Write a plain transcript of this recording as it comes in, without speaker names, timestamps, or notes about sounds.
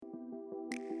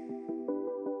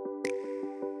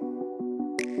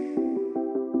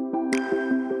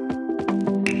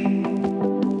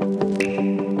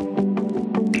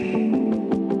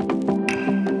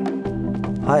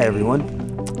Hi,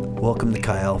 everyone. Welcome to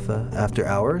Chi Alpha After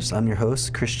Hours. I'm your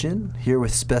host, Christian, here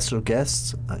with special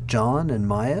guests, John and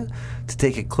Maya, to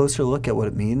take a closer look at what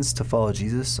it means to follow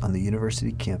Jesus on the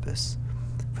university campus.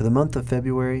 For the month of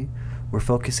February, we're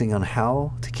focusing on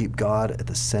how to keep God at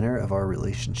the center of our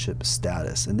relationship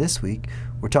status. And this week,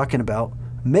 we're talking about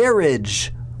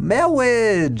marriage.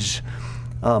 Marriage!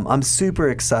 I'm super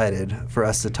excited for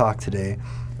us to talk today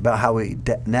about how we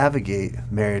navigate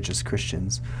marriage as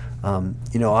Christians.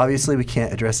 Obviously we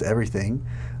can't address everything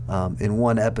in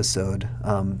one episode.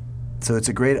 So it's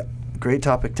a great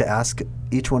topic to ask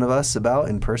each one of us about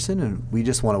in person, and we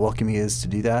just want to welcome you guys to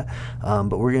do that.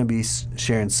 But we're going to be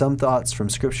sharing some thoughts from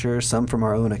Scripture, some from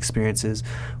our own experiences,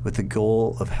 with the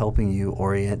goal of helping you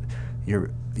orient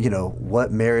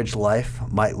what marriage life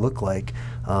might look like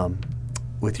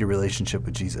with your relationship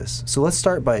with Jesus. So let's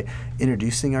start by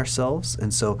introducing ourselves.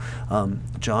 And so,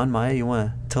 John, Maya, you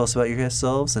want to tell us about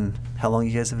yourselves and how long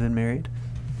you guys have been married?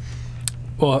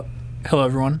 Well, hello,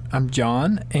 everyone. I'm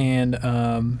John, and you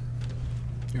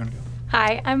want to go?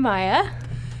 Hi, I'm Maya.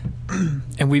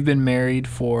 And we've been married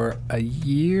for a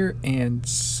year and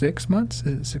 6 months.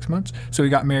 Is it 6 months? So we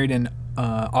got married in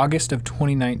August of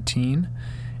 2019,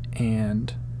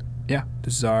 and yeah,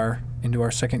 this is into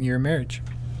our second year of marriage.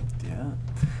 Yeah.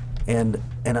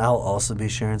 And I'll also be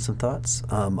sharing some thoughts.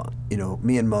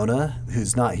 Me and Mona,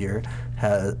 who's not here,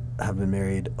 have been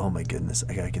married, oh my goodness,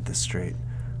 I got to get this straight,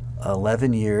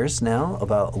 11 years now,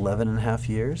 about 11 and a half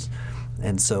years.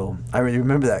 And so I really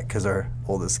remember that because our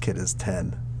oldest kid is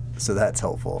 10, so that's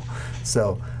helpful.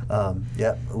 So, a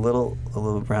little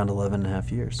around 11 and a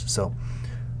half years. So,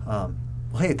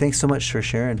 hey, thanks so much for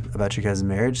sharing about your guys'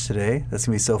 marriage today. That's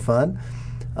going to be so fun.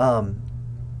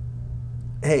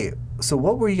 Hey, so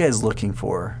what were you guys looking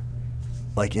for,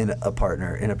 like in a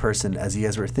partner, in a person, as you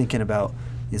guys were thinking about,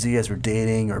 as you guys were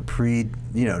dating or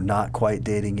not quite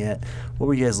dating yet? What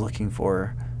were you guys looking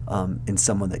for in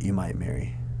someone that you might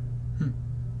marry?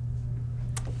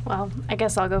 Well, I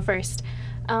guess I'll go first.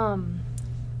 John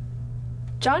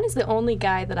is the only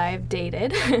guy that I've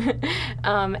dated.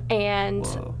 And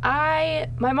Whoa.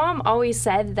 My mom always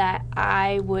said that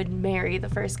I would marry the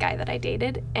first guy that I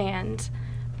dated, and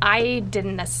I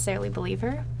didn't necessarily believe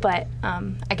her, but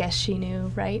I guess she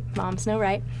knew, right? Moms know,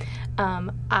 right?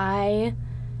 I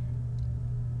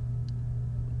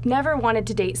never wanted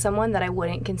to date someone that I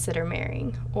wouldn't consider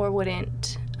marrying or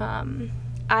wouldn't.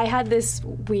 I had this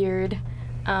weird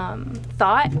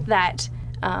thought that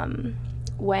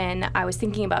when I was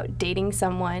thinking about dating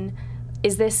someone,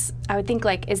 is this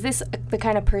the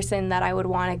kind of person that I would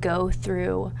want to go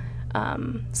through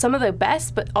some of the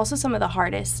best, but also some of the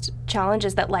hardest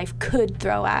challenges that life could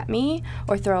throw at me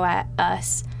or throw at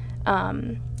us.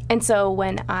 And so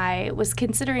when I was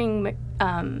considering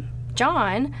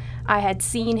John, I had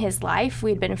seen his life.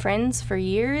 We'd been friends for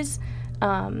years,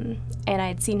 and I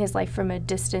had seen his life from a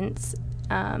distance.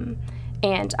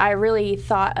 And I really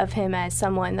thought of him as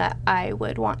someone that I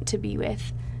would want to be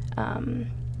with,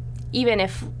 even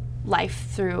if life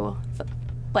threw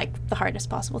the hardest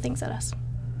possible things at us.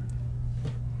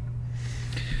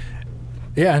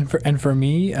 Yeah, and for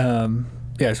me,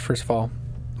 first of all,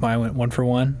 Maya went 1 for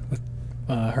 1 with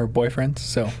her boyfriends,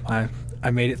 so I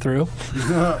made it through.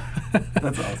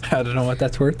 That's awesome. I don't know what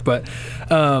that's worth, but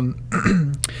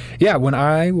when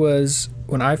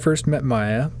I first met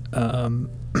Maya,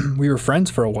 we were friends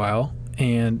for a while,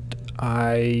 and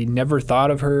I never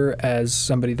thought of her as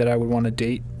somebody that I would want to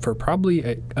date for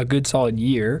probably a good solid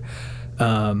year.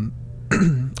 And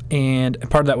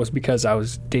part of that was because I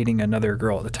was dating another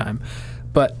girl at the time.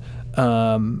 But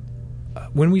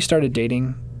when we started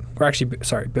dating,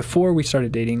 before we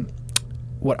started dating,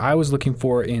 what I was looking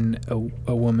for in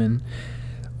a woman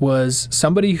was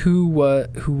somebody who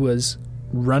was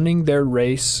running their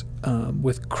race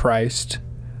with Christ,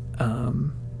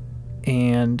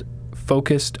 and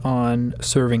focused on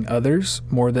serving others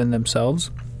more than themselves.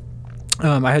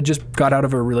 I had just got out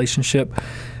of a relationship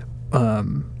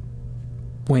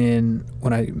when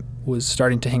I was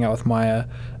starting to hang out with Maya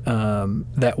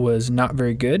that was not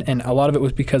very good, and a lot of it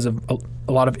was because of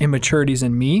a lot of immaturities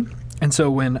in me. And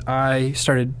so when I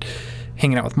started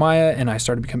hanging out with Maya and I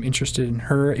started to become interested in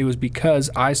her, it was because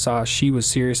I saw she was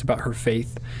serious about her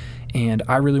faith, and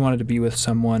I really wanted to be with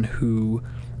someone who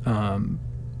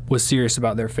was serious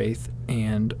about their faith.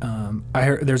 And I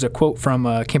heard there's a quote from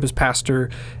a campus pastor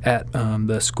at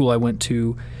the school I went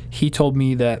to. He told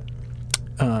me that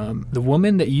the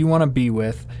woman that you want to be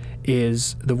with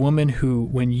is the woman who,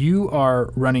 when you are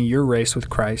running your race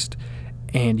with Christ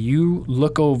and you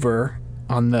look over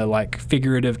on the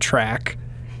figurative track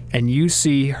and you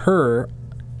see her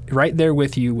right there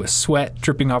with you with sweat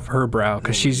dripping off her brow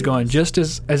because she's going just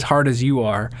as hard as you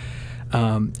are.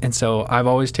 And so I've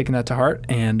always taken that to heart.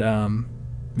 And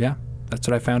yeah, that's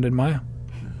what I found in Maya.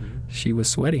 She was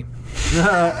sweaty.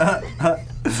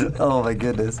 Oh my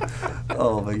goodness.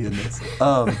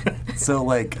 So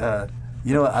like,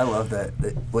 you know what? I love that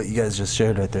what you guys just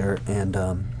shared right there. And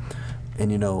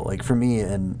you know, like for me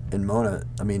and Mona,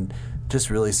 I mean, just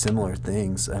really similar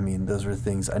things. I mean, those were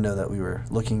things I know that we were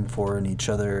looking for in each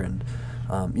other. And,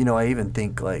 you know, I even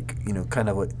think like, you know, kind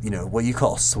of what you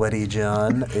call sweaty,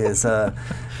 John, is, you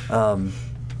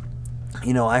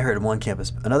know, I heard on one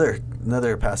campus,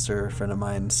 another pastor friend of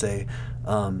mine say,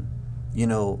 you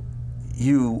know,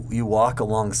 you walk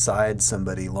alongside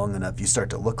somebody long enough, you start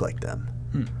to look like them.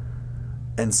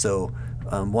 And so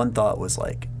one thought was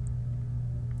like,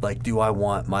 do I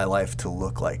want my life to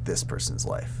look like this person's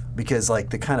life? Because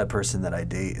like the kind of person that I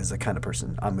date is the kind of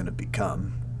person I'm going to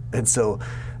become. And so,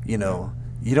 you know,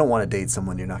 you don't want to date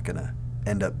someone you're not going to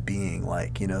end up being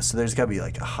like, you know, so there's got to be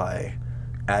like a high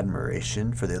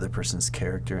admiration for the other person's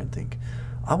character and think,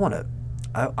 I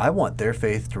want their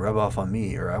faith to rub off on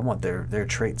me, or I want their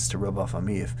traits to rub off on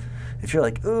me. If you're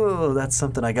like, oh, that's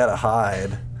something I got to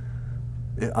hide,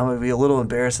 I'm going to be a little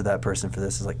embarrassed of that person for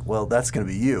this. It's like, well, that's going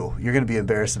to be you. You're going to be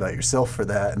embarrassed about yourself for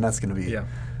that, and that's going to be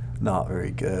not very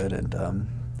good. And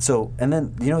so, and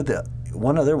then, you know, the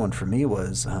one other one for me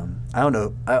was, I don't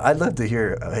know, I'd love to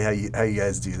hear how you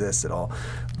guys do this at all.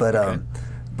 But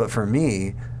but for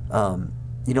me,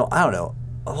 you know, I don't know.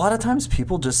 A lot of times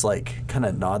people just like kind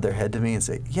of nod their head to me and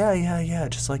say, yeah,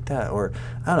 just like that. Or,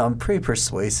 I don't know, I'm pretty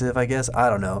persuasive, I guess. I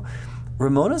don't know.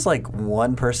 Ramona's like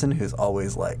one person who's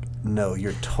always like, no,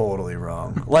 you're totally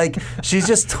wrong. Like, she's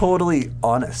just totally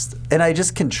honest. And I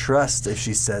just can trust if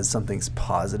she says something's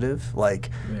positive, like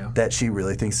that she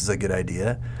really thinks is a good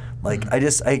idea. Like, I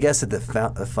guess at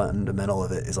the fundamental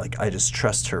of it is like, I just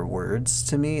trust her words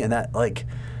to me. And that, like,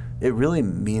 it really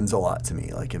means a lot to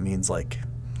me. Like, it means like,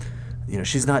 you know,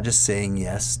 she's not just saying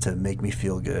yes to make me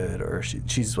feel good, or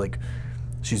she's like,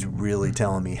 she's really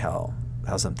telling me how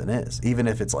something is, even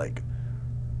if it's like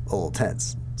a little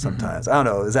tense sometimes. I don't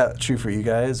know. Is that true for you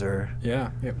guys, or?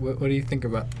 Yeah. What do you think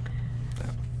about that?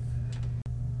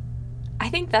 I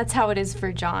think that's how it is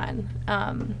for John.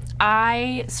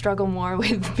 I struggle more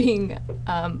with being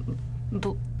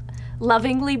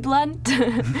lovingly blunt.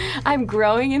 I'm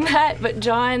growing in that, but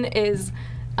John is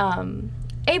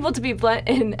able to be blunt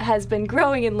and has been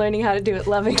growing and learning how to do it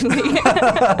lovingly.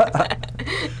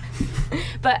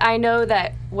 But I know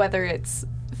that whether it's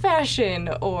fashion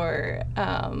or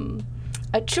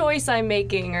a choice I'm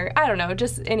making, or I don't know,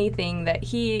 just anything, that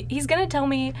he's gonna tell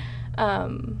me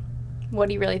what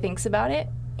he really thinks about it,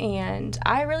 and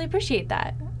I really appreciate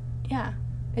that. Yeah,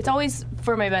 it's always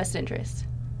for my best interest.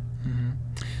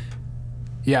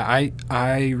 Yeah,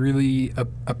 I really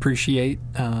appreciate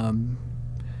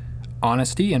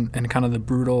honesty and kind of the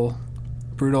brutal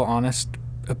honest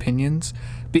opinions,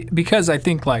 because I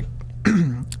think like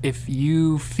if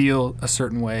you feel a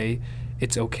certain way,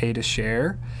 it's okay to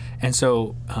share. And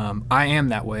so I am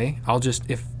that way. I'll just,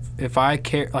 if I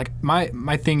care, like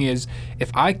my thing is,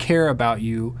 if I care about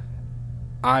you,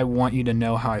 I want you to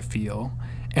know how I feel.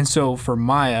 And so for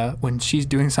Maya, when she's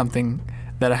doing something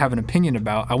that I have an opinion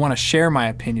about, I want to share my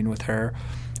opinion with her,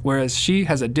 whereas she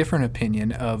has a different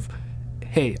opinion of,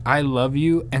 hey, I love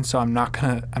you, and so I'm not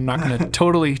gonna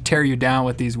totally tear you down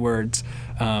with these words,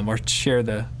 or share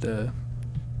the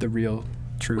real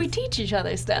truth. We teach each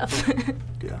other stuff.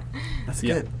 Yeah, that's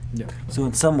good. Yeah. So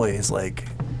in some ways, like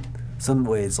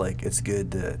it's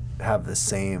good to have the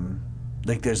same.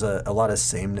 Like, there's a lot of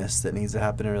sameness that needs to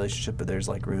happen in a relationship, but there's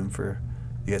like room for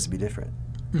you guys to be different.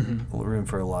 Room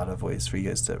for a lot of ways for you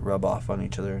guys to rub off on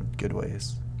each other in good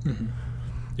ways.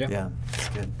 Yeah, that's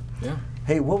good. Yeah.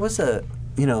 Hey, what was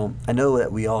you know, I know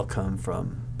that we all come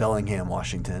from Bellingham,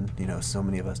 Washington, you know, so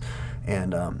many of us,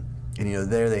 and you know,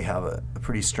 there they have a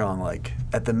pretty strong, like,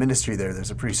 at the ministry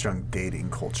there's a pretty strong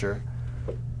dating culture,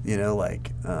 you know,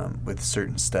 like, with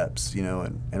certain steps, you know,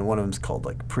 and one of them's called,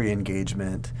 like,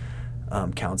 pre-engagement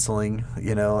counseling,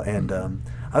 you know, and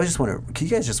I was just wondering, can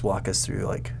you guys just walk us through,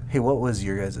 like, hey, what was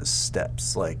your guys'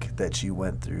 steps, like, that you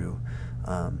went through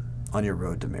on your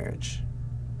road to marriage?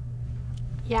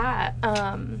 Yeah,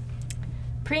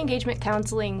 pre-engagement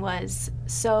counseling was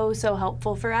so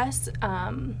helpful for us.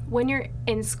 When you're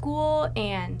in school,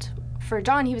 and for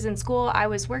John, he was in school, I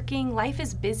was working, life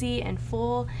is busy and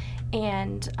full,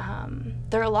 and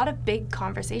there are a lot of big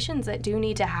conversations that do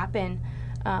need to happen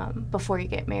before you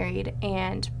get married.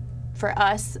 And for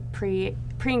us,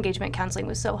 pre-engagement counseling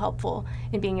was so helpful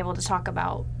in being able to talk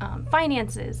about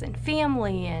finances and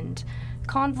family and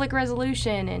conflict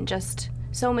resolution and just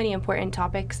so many important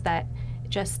topics that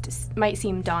just might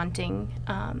seem daunting.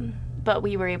 But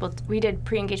we did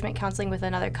pre-engagement counseling with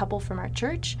another couple from our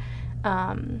church,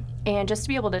 and just to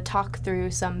be able to talk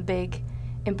through some big,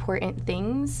 important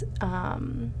things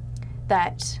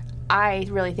that I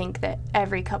really think that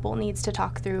every couple needs to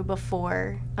talk through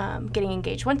before getting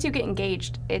engaged. Once you get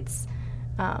engaged, it's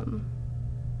a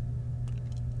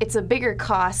bigger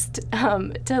cost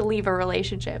to leave a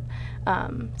relationship.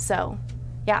 So,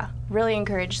 yeah, really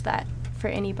encourage that for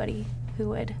anybody who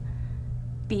would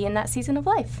be in that season of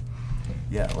life.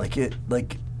 Yeah,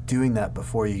 like doing that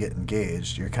before you get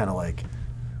engaged, you're kind of like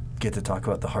get to talk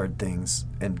about the hard things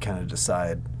and kind of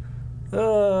decide,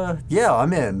 yeah,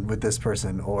 I'm in with this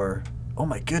person, or oh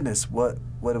my goodness, what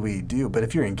do we do? But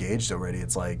if you're engaged already,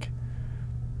 it's like,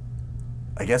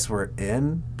 I guess we're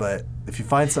in, but if you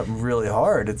find something really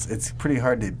hard, it's pretty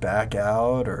hard to back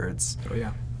out, or it's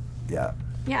yeah. Yeah,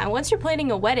 and once you're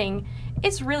planning a wedding,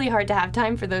 it's really hard to have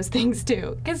time for those things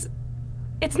too, because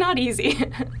it's not easy.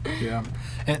 Yeah.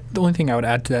 And the only thing I would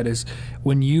add to that is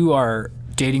when you are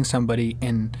dating somebody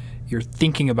and you're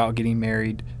thinking about getting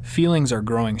married, feelings are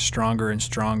growing stronger and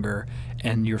stronger,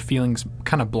 and your feelings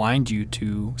kind of blind you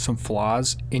to some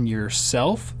flaws in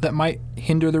yourself that might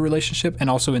hinder the relationship, and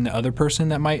also in the other person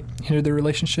that might hinder the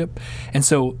relationship. And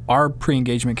so our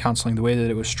pre-engagement counseling, the way that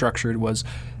it was structured was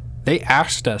they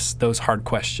asked us those hard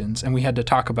questions, and we had to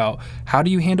talk about, how do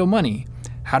you handle money?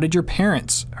 How did your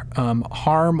parents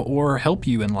harm or help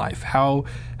you in life? How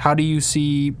do you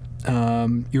see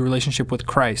your relationship with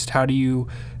Christ? How do you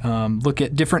look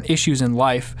at different issues in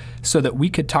life, so that we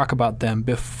could talk about them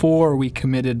before we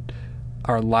committed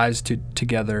our lives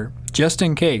together, just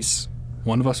in case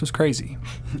one of us was crazy.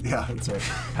 Yeah, that's right.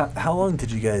 How long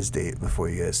did you guys date before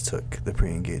you guys took the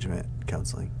pre-engagement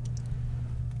counseling?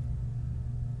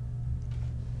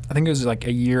 I think it was like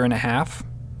a year and a half,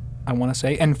 I want to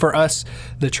say. And for us,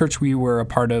 the church we were a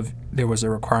part of, there was a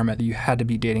requirement that you had to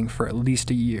be dating for at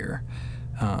least a year.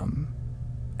 And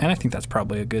I think that's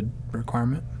probably a good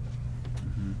requirement.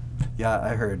 Mm-hmm. Yeah,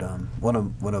 I heard one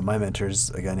of my mentors,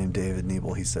 a guy named David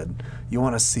Niebel, he said, you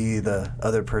want to see the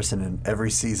other person in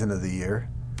every season of the year.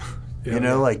 Yeah, you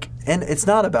know, like, and it's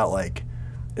not like,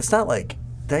 the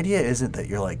idea isn't that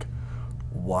you're like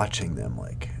watching them,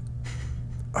 like,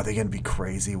 are they going to be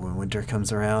crazy when winter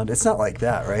comes around? It's not like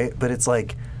that, right? But it's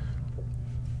like,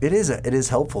 it is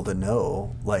helpful to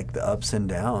know, like, the ups and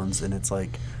downs, and it's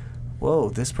like, whoa,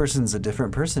 this person's a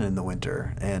different person in the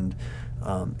winter. And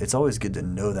it's always good to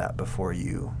know that before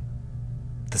you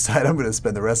decide I'm going to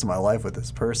spend the rest of my life with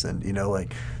this person, you know,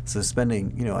 like, so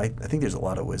spending, you know, I think there's a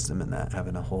lot of wisdom in that,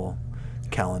 having a whole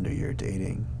calendar year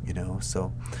dating, you know,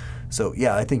 so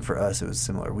yeah, I think for us it was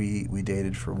similar. We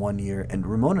dated for 1 year, and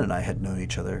Ramona and I had known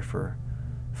each other for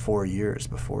 4 years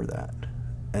before that.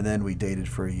 And then we dated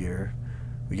for a year,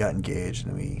 we got engaged,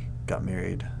 and then we got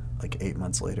married like 8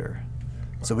 months later.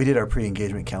 So we did our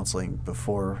pre-engagement counseling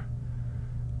before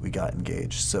we got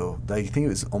engaged. So I think it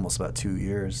was almost about 2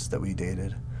 years that we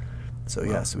dated. So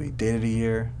yeah, so we dated a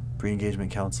year,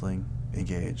 pre-engagement counseling,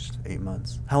 engaged, 8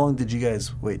 months. How long did you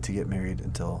guys wait to get married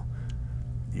until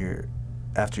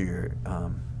after your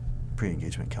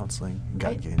pre-engagement counseling and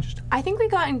got engaged? I think we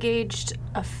got engaged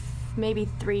maybe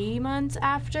 3 months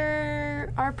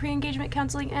after our pre-engagement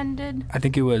counseling ended. I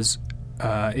think it was,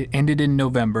 it ended in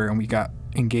November, and we got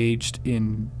engaged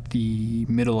in the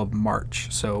middle of March.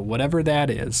 So whatever that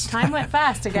is. Time went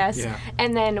fast, I guess. Yeah.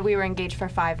 And then we were engaged for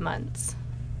 5 months.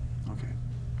 Okay.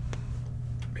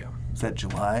 Yeah. Is that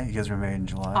July? You guys were married in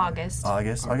July? August.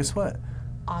 August what?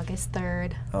 August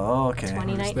 3rd, Oh, okay.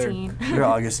 2019. You're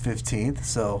August 15th,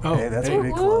 so hey, that's hey,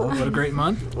 pretty close. What a great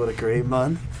month. What a great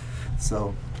month.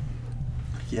 So,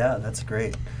 yeah, that's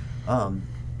great.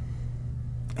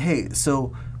 Hey,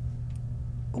 so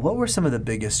what were some of the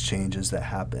biggest changes that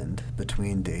happened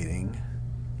between dating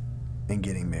and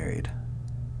getting married?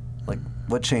 Like,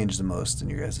 what changed the most in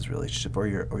your guys' relationship or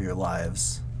your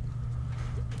lives?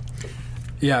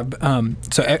 Yeah,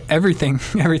 so everything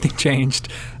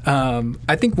changed.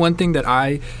 I think one thing that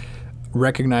I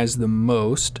recognized the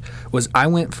most was I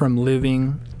went from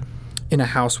living in a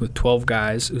house with 12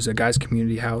 guys. It was a guys'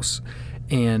 community house,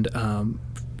 and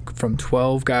from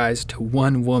 12 guys to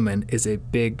one woman is a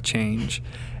big change.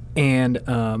 And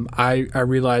I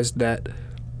realized that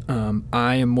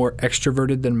I am more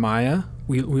extroverted than Maya.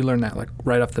 We learned that like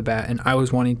right off the bat, and I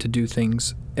was wanting to do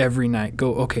things every night.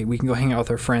 We can go hang out with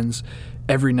our friends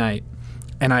every night.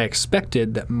 And I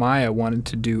expected that Maya wanted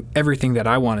to do everything that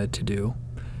I wanted to do,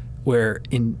 where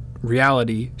in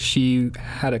reality, she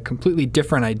had a completely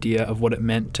different idea of what it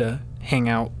meant to hang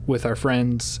out with our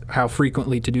friends, how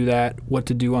frequently to do that, what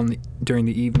to do during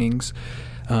the evenings.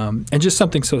 And just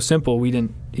something so simple, we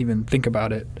didn't even think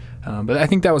about it. But I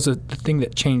think that was the thing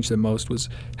that changed the most, was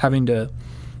having to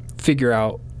figure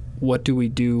out what do we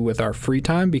do with our free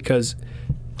time, because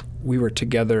we were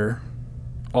together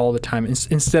all the time.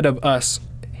 Instead of us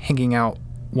hanging out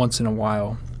once in a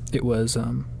while, it was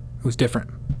different.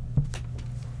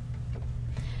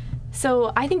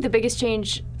 So I think the biggest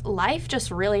change, life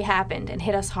just really happened and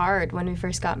hit us hard when we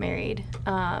first got married.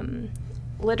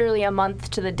 Literally a month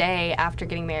to the day after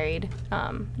getting married,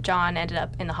 John ended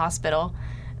up in the hospital.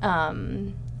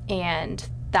 And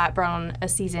that brought on a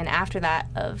season after that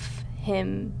of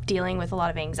him dealing with a lot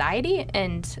of anxiety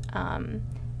and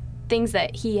things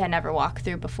that he had never walked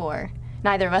through before.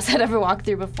 Neither of us had ever walked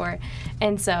through before.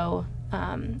 And so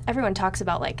everyone talks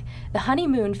about like the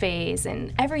honeymoon phase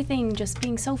and everything just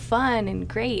being so fun and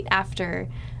great after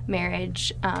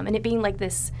marriage, and it being like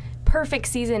this perfect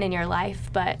season in your life,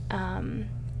 but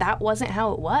that wasn't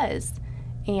how it was.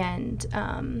 And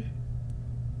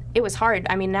it was hard.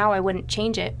 I mean, now I wouldn't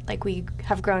change it. Like, we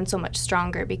have grown so much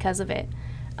stronger because of it.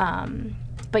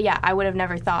 But yeah, I would have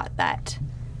never thought that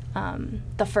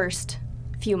the first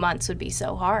few months would be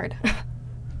so hard.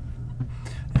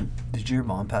 Did your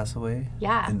mom pass away?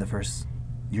 Yeah. In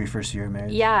your first year of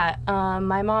marriage? Yeah.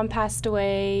 My mom passed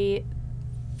away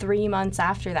 3 months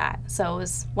after that. So it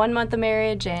was 1 month of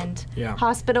marriage and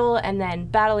hospital, and then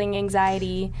battling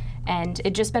anxiety. And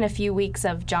it'd just been a few weeks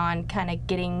of John kind of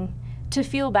getting to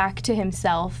feel back to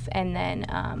himself. And then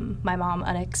my mom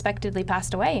unexpectedly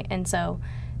passed away. And so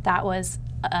that was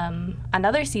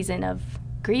another season of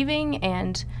grieving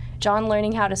and John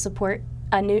learning how to support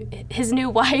his new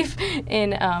wife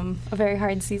in a very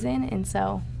hard season. And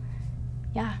so,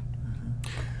 yeah.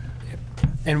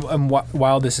 And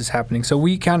while this is happening, so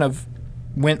we kind of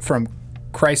went from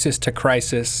crisis to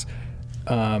crisis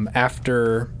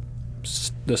after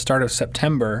the start of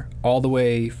September all the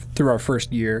way through our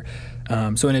first year.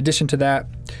 So in addition to that,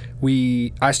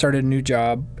 I started a new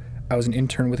job. I was an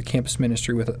intern with a campus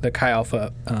ministry with the Chi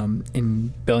Alpha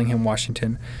in Bellingham,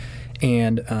 Washington,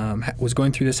 and was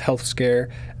going through this health scare.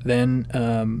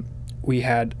 Then we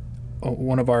had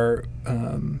one of our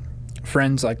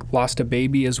friends lost a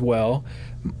baby as well.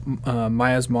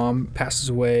 Maya's mom passes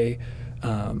away.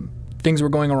 Things were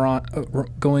going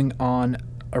on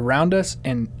around us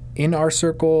and in our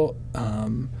circle.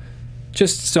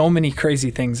 Just so many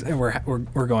crazy things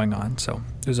were going on. So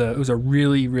it was a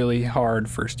really, really hard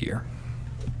first year.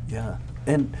 Yeah,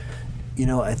 and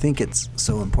I think it's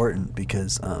so important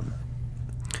because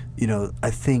I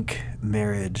think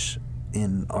marriage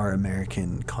in our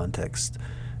American context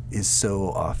is so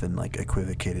often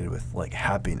equivocated with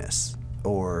happiness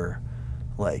or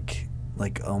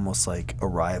almost like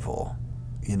arrival,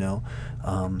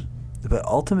 but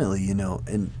ultimately,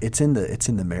 and it's in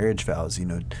the marriage vows,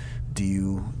 do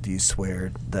you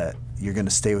swear that you're going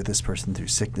to stay with this person through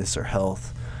sickness or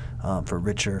health, for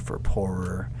richer, for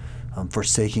poorer,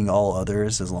 forsaking all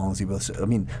others as long as you both. I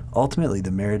mean, ultimately,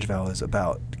 the marriage vow is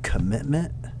about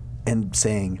commitment and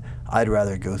saying, I'd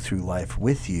rather go through life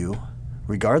with you,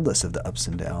 regardless of the ups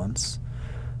and downs.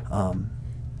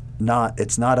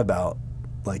 It's not about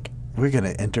we're going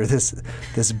to enter this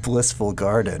blissful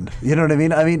garden. You know what I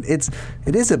mean? I mean,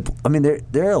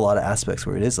 there are a lot of aspects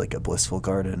where it is like a blissful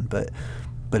garden, but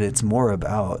it's more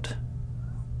about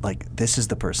this is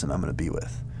the person I'm going to be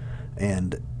with.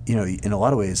 And, in a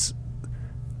lot of ways,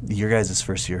 your guys'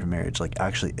 first year of marriage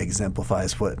actually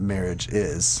exemplifies what marriage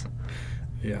is.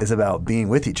 Yeah. Is about being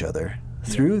with each other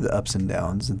through the ups and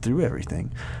downs and through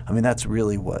everything. I mean, that's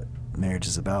really what marriage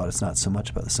is about. It's not so much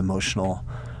about this emotional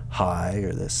high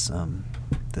or this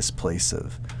place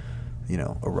of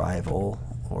arrival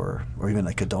or even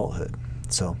adulthood.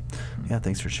 So yeah,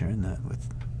 thanks for sharing that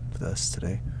with us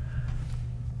today.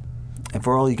 And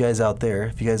for all you guys out there,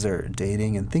 if you guys are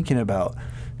dating and thinking about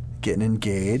getting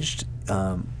engaged,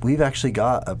 we've actually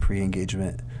got a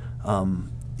pre-engagement.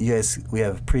 We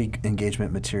have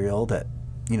pre-engagement material that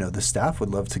the staff would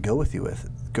love to go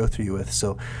through you with.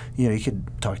 So, you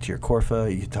could talk to your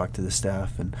Corfa, you could talk to the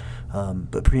staff, and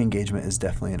but pre-engagement is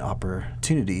definitely an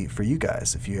opportunity for you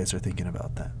guys if you guys are thinking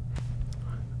about that.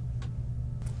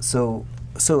 So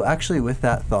actually, with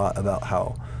that thought about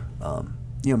how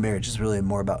marriage is really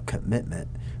more about commitment.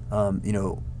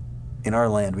 In our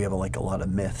land we have a lot of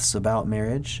myths about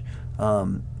marriage.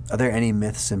 Are there any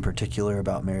myths in particular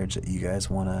about marriage that you guys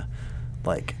want to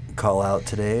call out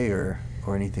today, or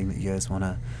anything that you guys want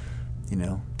to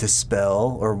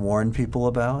dispel or warn people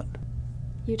about?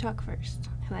 You talk first.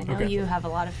 because I know you have a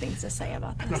lot of things to say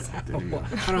about this. I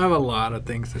don't have a lot of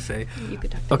things to say. You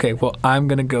could talk. Okay, well, I'm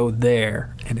going to go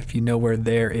there. And if you know where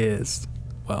there is,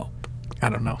 well, I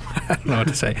don't know. I don't know what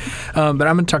to say. But I'm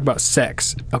going to talk about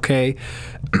sex, okay?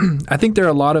 I think there are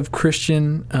a lot of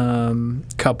Christian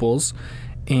couples,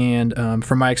 and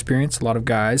from my experience, a lot of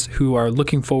guys who are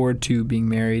looking forward to being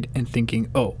married and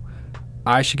thinking, oh,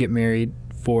 I should get married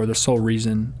for the sole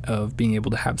reason of being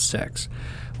able to have sex.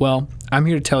 Well, I'm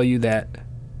here to tell you that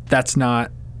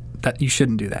you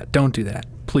shouldn't do that. Don't do that,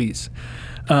 please.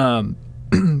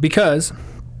 Because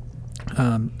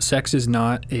sex is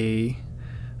not the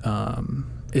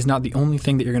only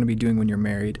thing that you're going to be doing when you're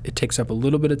married. It takes up a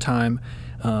little bit of time.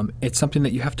 It's something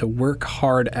that you have to work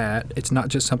hard at. It's not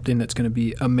just something that's going to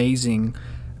be amazing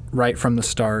right from the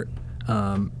start.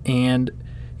 And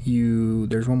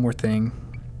there's one more thing.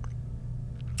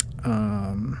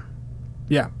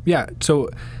 So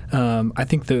I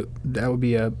think that would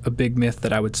be a big myth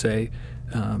that I would say.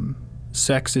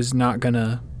 Sex is not going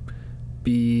to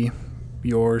be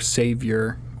your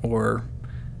savior, or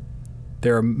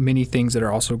there are many things that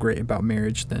are also great about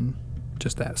marriage than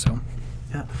just that. So,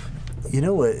 yeah. You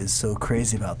know what is so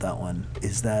crazy about that one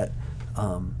is that,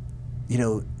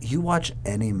 you watch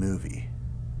any movie,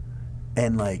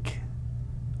 and like,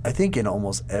 I think in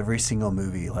almost every single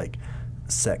movie, like,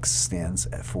 sex stands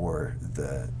for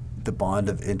the bond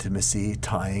of intimacy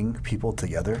tying people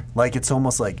together. Like, it's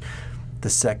almost like the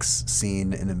sex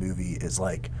scene in a movie is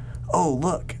like, oh,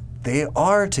 look, they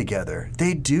are together.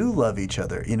 They do love each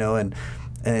other, and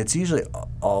it's usually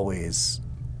always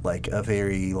like a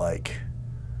very, like,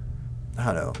 I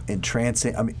don't know,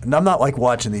 entrancing. I mean, I'm not like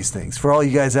watching these things. For all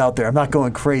you guys out there, I'm not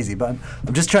going crazy, but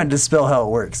I'm just trying to dispel how it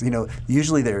works.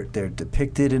 Usually they're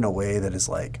depicted in a way that is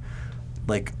like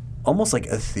almost like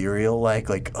ethereal,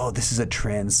 like, oh, this is a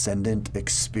transcendent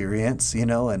experience,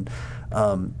 and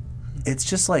it's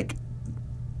just like,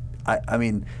 I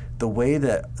mean, the way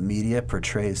that media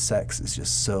portrays sex is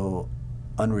just so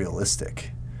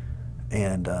unrealistic.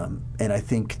 And I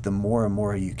think the more and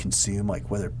more you consume, like,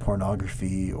 whether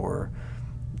pornography or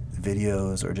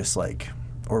videos or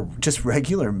just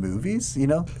regular movies,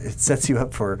 it sets you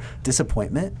up for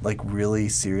disappointment, like really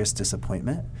serious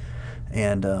disappointment.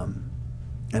 And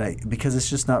because it's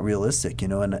just not realistic,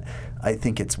 and I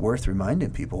think it's worth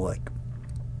reminding people, like,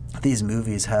 these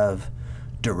movies have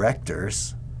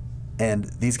directors, and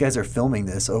these guys are filming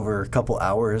this over a couple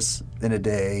hours in a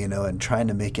day, and trying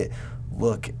to make it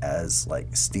look as,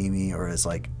 like, steamy or as,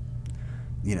 like,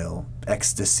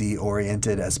 ecstasy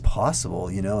oriented as possible,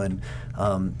 and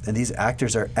these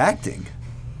actors are acting.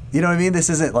 You know what I mean? This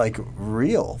isn't, like,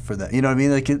 real for them. You know what I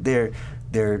mean? Like,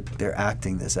 they're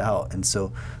acting this out. And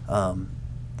so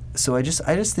I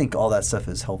just think all that stuff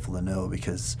is helpful to know,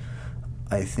 because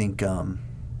I think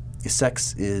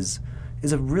sex is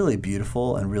a really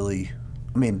beautiful and really,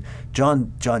 I mean,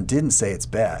 John didn't say it's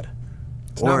bad.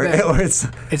 It's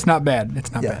not bad.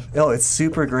 It's not bad. Oh, it's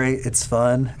super great. It's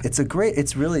fun.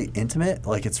 It's really intimate.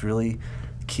 Like, it's really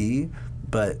key.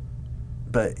 But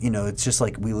it's just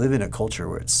like we live in a culture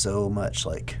where it's so much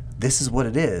like, this is what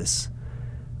it is.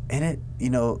 And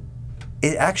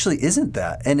it actually isn't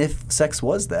that. And if sex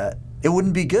was that, it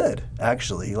wouldn't be good,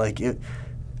 actually. Like,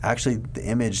 the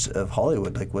image of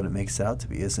Hollywood, like what it makes it out to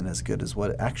be, isn't as good as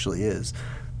what it actually is.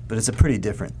 But it's a pretty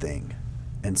different thing.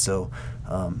 And so,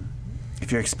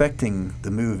 if you're expecting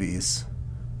the movies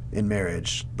in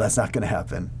marriage, that's not going to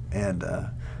happen. And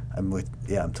I'm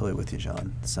totally with you,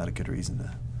 John. It's not a good reason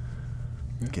to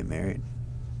get married.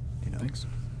 Thanks.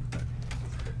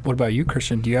 What about you,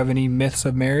 Christian? Do you have any myths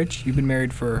of marriage? You've been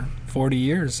married for 40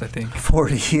 years, I think.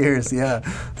 40 years, yeah.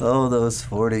 Oh, those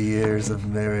 40 years of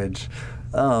marriage.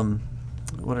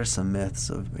 What are some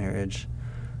myths of marriage?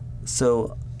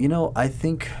 So, I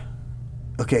think,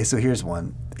 okay, so here's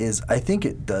one, is I think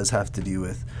it does have to do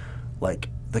with, like,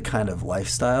 the kind of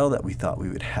lifestyle that we thought we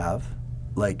would have.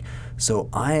 Like, so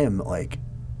I am, like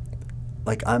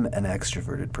I'm an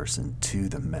extroverted person to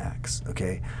the max,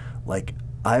 okay? Like,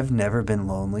 I've never been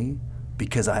lonely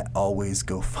because I always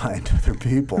go find other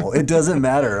people. It doesn't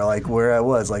matter, like, where I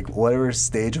was, like, whatever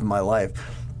stage of my life.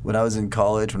 When I was in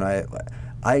college, when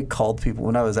I called people,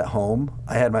 when I was at home,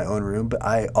 I had my own room, but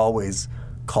I always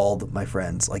called my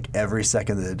friends, like, every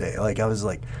second of the day. Like, I was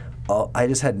like, I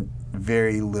just had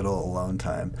very little alone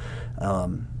time.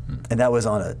 And that was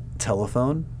on a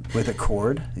telephone with a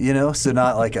cord, so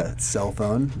not like a cell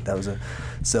phone. That was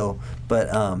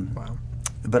wow.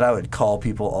 But I would call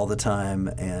people all the time,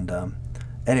 and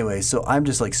anyway, so I'm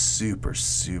just, like, super,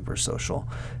 super social.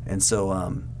 And so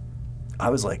I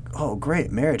was like, oh,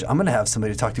 great, marriage. I'm going to have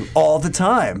somebody to talk to all the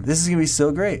time. This is going to be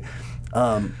so great.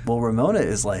 Well, Ramona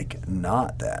is like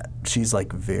not that. She's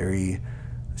like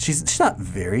she's not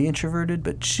very introverted,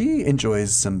 but she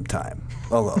enjoys some time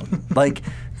alone. Like,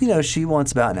 she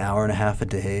wants about an hour and a half a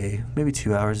day, maybe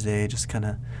 2 hours a day, just kind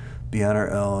of be on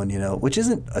her own, which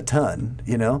isn't a ton,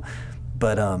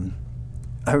 But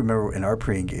I remember in our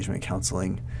pre-engagement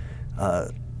counseling,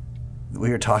 we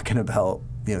were talking about,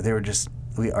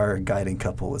 our guiding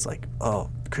couple was like, oh,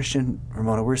 Christian,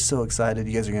 Ramona, we're so excited.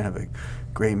 You guys are going to have a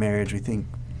great marriage. We think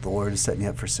the Lord is setting you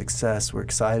up for success. We're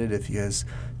excited if you guys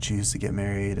choose to get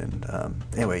married. And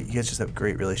anyway, you guys just have a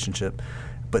great relationship.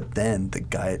 But then the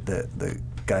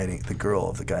girl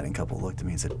of the guiding couple looked at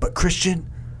me and said, but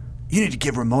Christian, you need to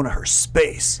give Ramona her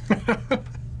space.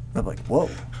 I'm like, whoa.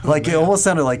 Like, it almost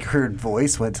sounded like her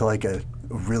voice went to like a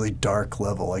really dark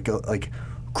level, like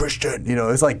Christian, it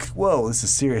was like, whoa, this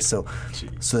is serious. So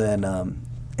then,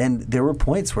 and there were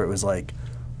points where it was like,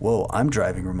 whoa, I'm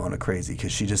driving Ramona crazy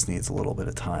because she just needs a little bit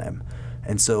of time.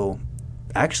 And so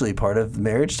actually part of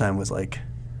marriage time was like,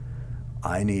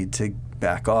 I need to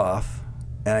back off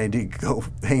and I need to go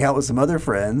hang out with some other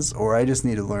friends, or I just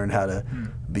need to learn how to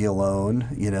be alone,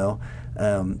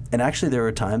 and actually there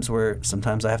were times where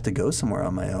sometimes I have to go somewhere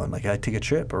on my own. Like I take a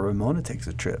trip or Ramona takes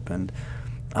a trip and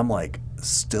I'm like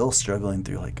still struggling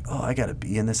through like, oh, I got to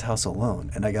be in this house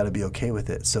alone and I got to be okay with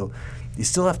it. So you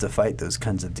still have to fight those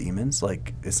kinds of demons.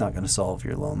 Like it's not going to solve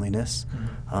your loneliness.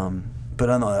 But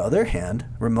on the other hand,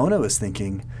 Ramona was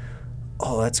thinking,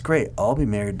 oh, that's great. I'll be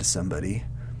married to somebody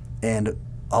and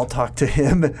I'll talk to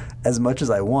him as much as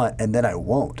I want, and then I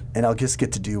won't. And I'll just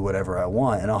get to do whatever I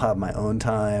want and I'll have my own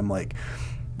time. Like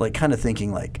kind of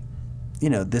thinking like,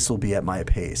 this will be at my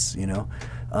pace,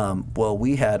 Well,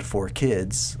 we had 4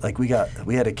 kids. Like we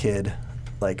had a kid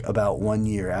like about 1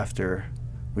 year after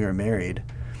we were married,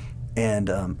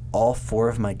 and all 4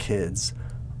 of my kids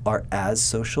are as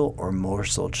social or more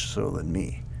social than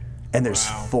me, and there's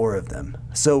 4 of them.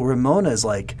 So Ramona's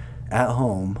like at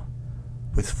home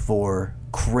with 4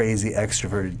 crazy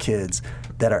extroverted kids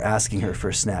that are asking her for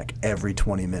a snack every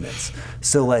 20 minutes.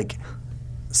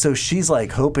 So she's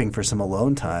like hoping for some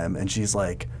alone time, and she's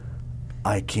like,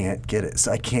 I can't get it.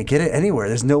 So I can't get it anywhere.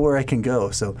 There's nowhere I can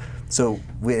go. So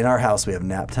in our house we have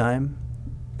nap time.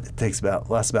 It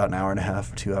lasts about an hour and a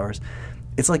half or 2 hours.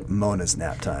 It's like Mona's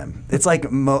nap time. It's like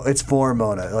it's for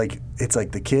Mona. Like it's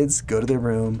like the kids go to their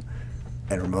room,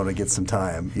 and Ramona gets some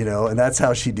time, and that's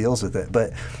how she deals with it.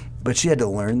 But she had to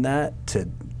learn that to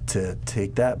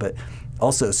take that. But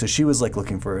also, so she was like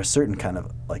looking for a certain kind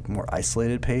of like more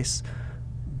isolated pace,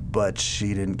 but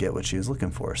she didn't get what she was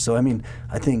looking for. So I mean,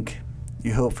 I think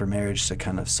you hope for marriage to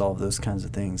kind of solve those kinds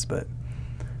of things, but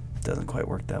it doesn't quite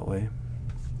work that way.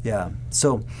 Yeah.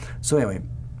 So anyway,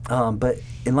 but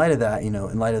in light of that,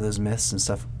 in light of those myths and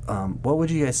stuff, what would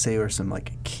you guys say are some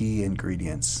like key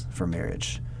ingredients for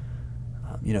marriage?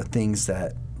 Things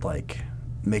that like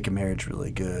make a marriage really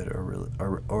good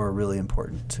or really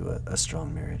important to a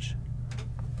strong marriage.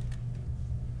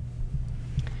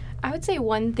 I would say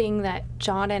one thing that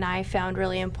John and I found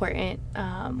really important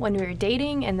when we were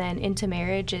dating and then into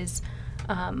marriage is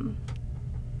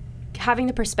having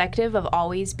the perspective of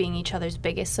always being each other's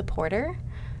biggest supporter,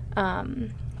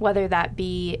 whether that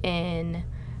be in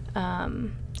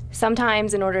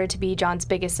sometimes in order to be John's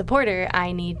biggest supporter,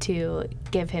 I need to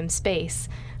give him space.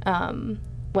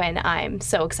 When I'm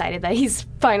so excited that he's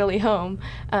finally home,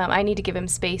 I need to give him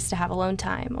space to have alone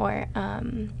time. Or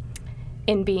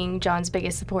in being John's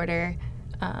biggest supporter,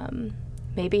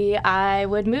 maybe I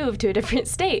would move to a different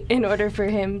state in order for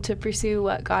him to pursue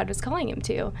what God was calling him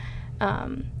to.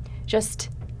 Just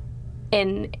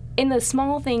in the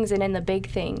small things and in the big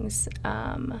things,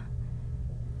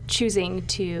 choosing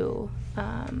to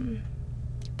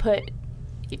put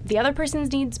the other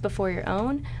person's needs before your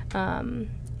own,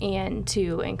 and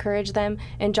to encourage them.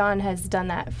 And John has done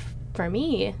that for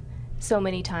me so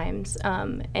many times.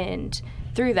 And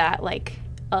through that,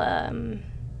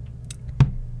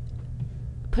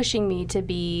 pushing me to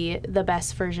be the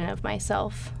best version of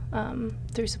myself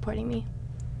through supporting me.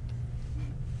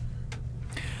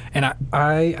 And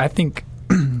I think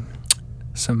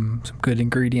some good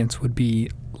ingredients would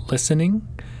be listening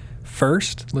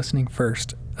first.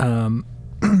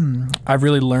 I've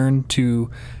really learned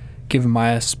to give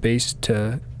Maya space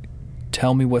to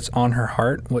tell me what's on her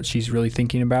heart, what she's really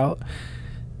thinking about.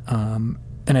 And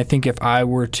I think if I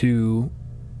were to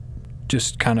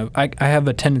just kind of, I have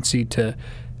a tendency to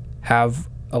have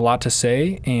a lot to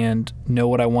say and know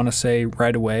what I want to say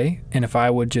right away. And if I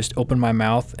would just open my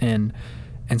mouth and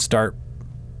start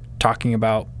talking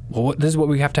about, well, this is what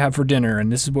we have to have for dinner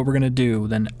and this is what we're going to do,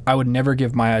 then I would never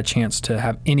give Maya a chance to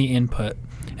have any input.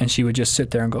 And she would just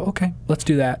sit there and go, okay, let's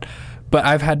do that. But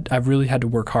I've really had to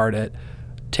work hard at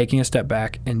taking a step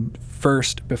back and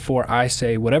first, before I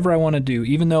say whatever I want to do,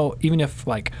 even if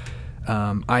like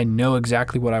I know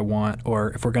exactly what I want,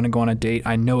 or if we're going to go on a date,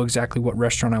 I know exactly what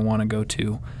restaurant I want to go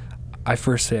to. I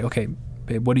first say, okay,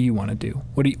 babe, what do you want to do?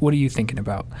 What are you thinking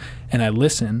about? And I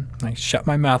listen. I shut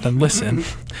my mouth and listen.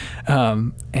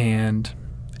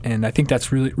 And I think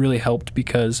that's really, really helped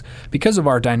because of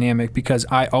our dynamic, because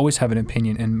I always have an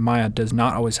opinion and Maya does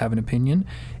not always have an opinion.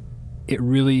 It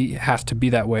really has to be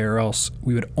that way, or else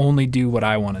we would only do what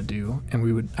I want to do,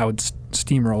 and I would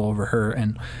steamroll over her,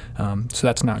 and so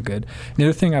that's not good. The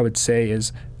other thing I would say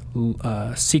is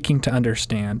seeking to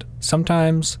understand.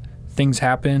 Sometimes things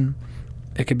happen.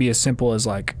 It could be as simple as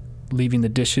like leaving the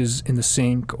dishes in the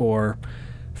sink or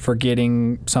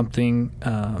forgetting something,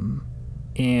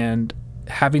 and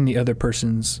having the other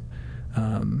person's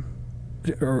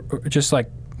or just like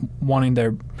wanting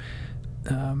their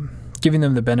giving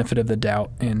them the benefit of the doubt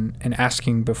and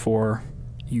asking before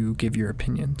you give your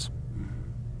opinions.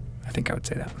 I think I would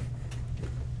say that.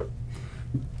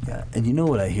 Yeah, and you know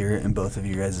what I hear in both of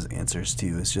you guys' answers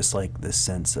too is just like this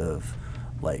sense of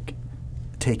like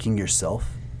taking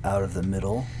yourself out of the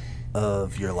middle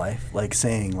of your life, like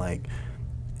saying like,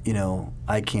 you know,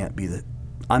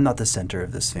 I'm not the center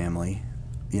of this family,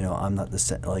 you know, I'm not the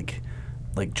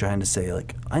like trying to say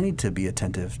like I need to be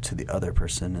attentive to the other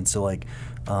person. And so like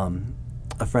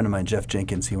a friend of mine, Jeff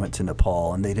Jenkins, he went to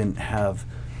Nepal and they didn't have,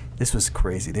 this was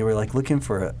crazy, they were like looking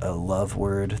for a love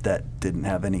word that didn't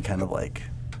have any kind of like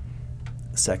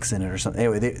sex in it or something.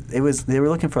 Anyway, they were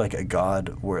looking for like a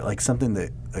God word, like something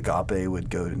that agape would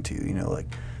go into, you know, like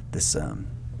this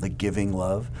like giving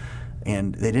love,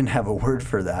 and they didn't have a word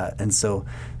for that. And so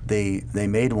they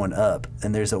made one up,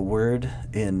 and there's a word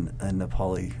in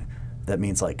Nepali that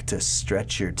means like to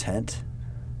stretch your tent,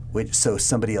 which so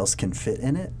somebody else can fit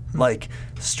in it. Like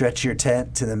stretch your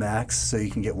tent to the max so you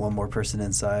can get one more person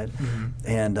inside.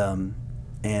 And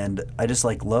I just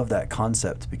like love that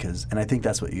concept because, and I think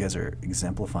that's what you guys are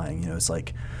exemplifying, you know, it's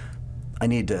like I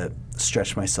need to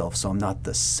stretch myself so I'm not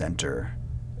the center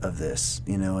of this,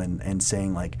 you know, and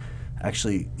saying like,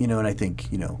 actually, you know, and I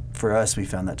think, you know, for us, we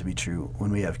found that to be true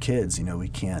when we have kids, you know, we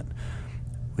can't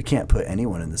put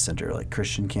anyone in the center. Like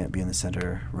Christian can't be in the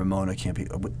center. Ramona can't be.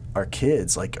 Our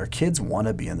kids want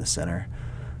to be in the center,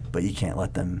 but you can't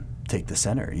let them take the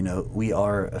center. You know, we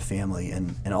are a family,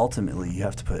 and ultimately you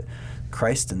have to put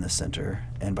Christ in the center.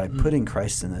 And by putting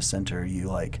Christ in the center, you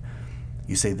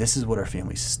say, this is what our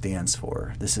family stands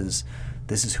for. This is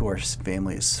who our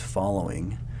family is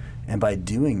following. And by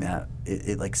doing that,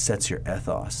 it like sets your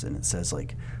ethos, and it says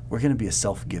like, we're going to be a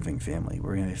self-giving family.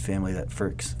 We're going to be a family that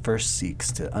first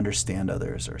seeks to understand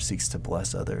others or seeks to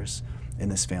bless others in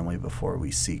this family before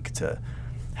we seek to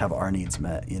have our needs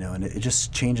met, you know, and it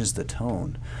just changes the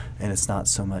tone. And it's not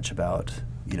so much about,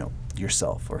 you know,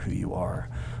 yourself or who you are.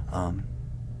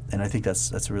 And I think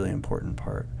that's a really important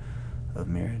part of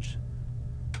marriage.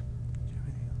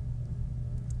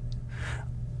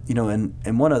 You know,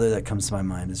 and one other that comes to my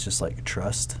mind is just like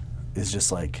trust is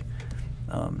just like,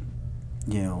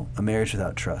 you know, a marriage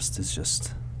without trust is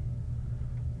just,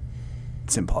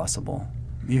 it's impossible.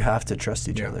 You have to trust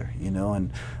each other, you know?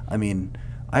 And I mean,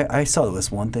 I saw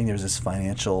this one thing, there was this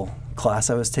financial class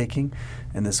I was taking,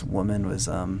 and this woman was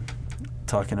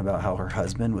talking about how her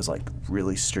husband was like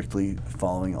really strictly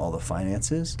following all the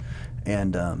finances,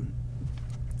 and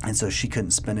so she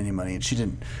couldn't spend any money, and she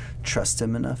didn't trust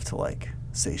him enough to like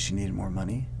say she needed more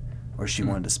money or she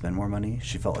wanted to spend more money.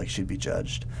 She felt like she'd be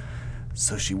judged.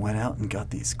 So she went out and got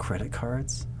these credit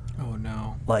cards. Oh,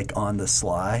 no. Like on the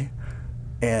sly.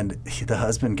 And the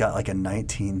husband got like a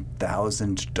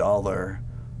 $19,000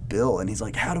 bill. And he's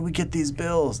like, how do we get these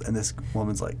bills? And this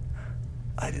woman's like,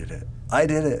 I did it.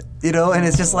 You know, and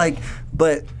it's just like,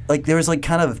 but like there was like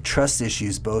kind of trust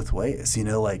issues both ways, you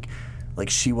know, like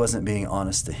she wasn't being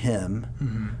honest to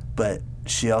him, but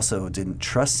she also didn't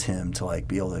trust him to like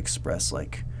be able to express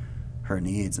like her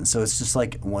needs. And so it's just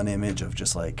like one image of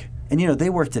just like, and you know, they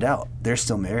worked it out. They're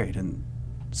still married. And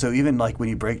so even like when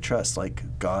you break trust,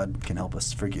 like God can help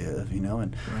us forgive, you know,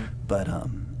 and right.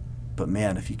 But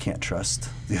man, if you can't trust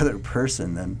the other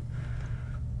person, then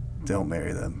don't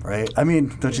marry them, right? I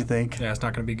mean, don't you think? Yeah, it's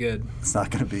not going to be good. It's not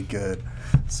going to be good.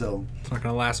 So it's not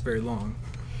going to last very long.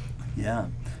 Yeah.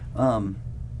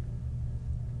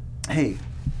 Hey,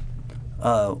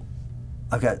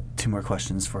 I've got 2 more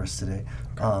questions for us today.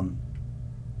 Okay.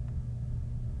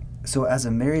 So as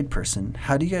a married person,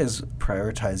 how do you guys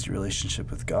prioritize your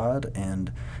relationship with God,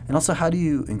 and also how do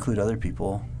you include other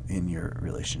people in your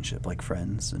relationship, like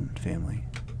friends and family?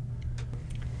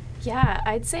 Yeah,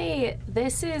 I'd say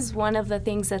this is one of the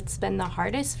things that's been the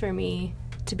hardest for me,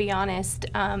 to be honest,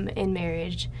 in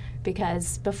marriage,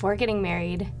 because before getting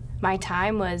married, my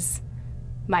time was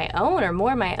my own or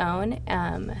more my own,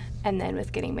 and then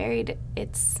with getting married,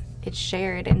 it's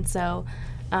shared, and so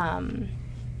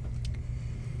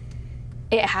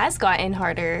it has gotten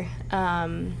harder.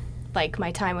 Like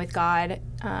my time with God,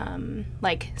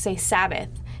 like say Sabbath,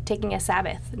 taking a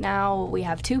Sabbath. Now we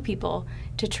have two people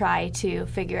to try to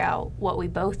figure out what we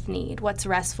both need, what's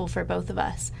restful for both of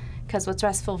us, because what's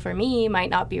restful for me might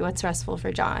not be what's restful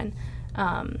for John.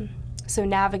 So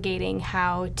navigating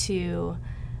how to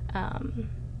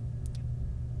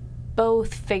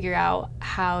both figure out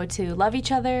how to love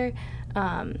each other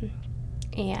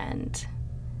and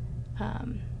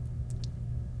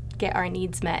get our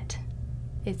needs met.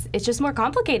 It's just more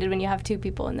complicated when you have two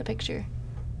people in the picture.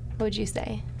 What would you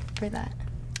say for that?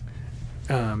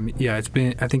 Yeah, I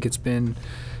think it's been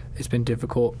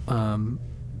difficult.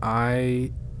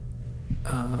 I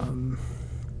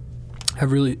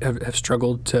have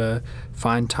struggled to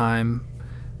find time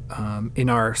in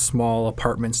our small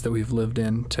apartments that we've lived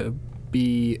in to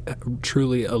be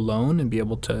truly alone and be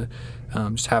able to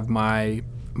just have my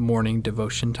morning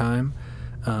devotion time.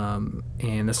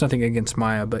 And that's nothing against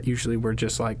Maya, but usually we're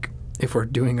just like, if we're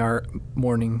doing our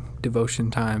morning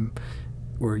devotion time,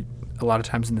 we're a lot of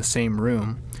times in the same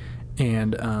room,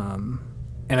 and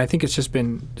I think it's just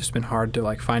been hard to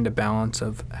like find a balance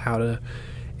of how to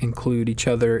include each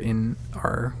other in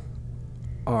our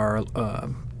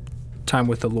time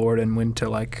with the Lord and when to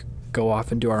like go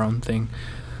off and do our own thing.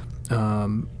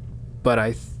 But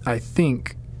I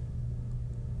think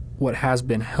what has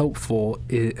been helpful,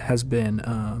 it has been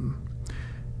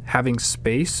having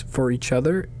space for each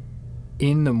other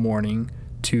in the morning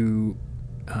to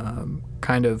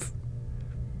kind of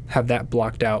have that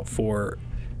blocked out for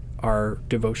our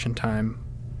devotion time.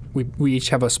 We each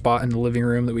have a spot in the living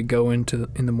room that we go into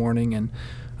in the morning, and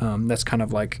that's kind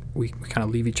of like we kind of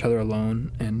leave each other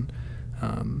alone, and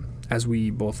as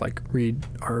we both like read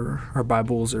our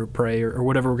Bibles or pray or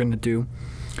whatever we're going to do.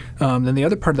 Then the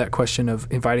other part of that question of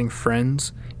inviting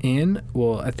friends in,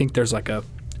 well, I think there's like a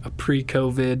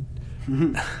pre-COVID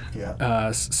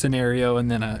scenario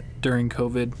and then a during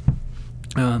COVID.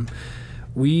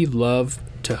 We love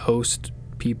to host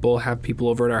people, have people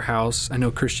over at our house. I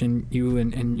know, Christian, you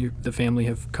and the family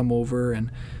have come over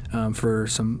and for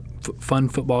some fun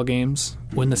football games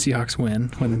when the Seahawks win,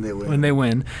 when they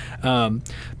win.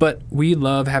 But we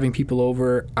love having people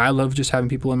over. I love just having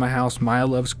people in my house. Maya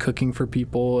loves cooking for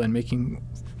people and making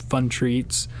fun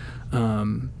treats.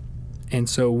 And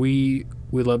so we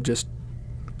love just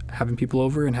having people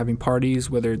over and having parties,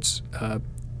 whether it's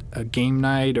a game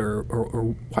night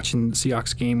or watching the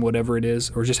Seahawks game, whatever it is,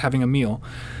 or just having a meal.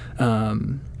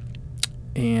 And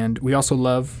we also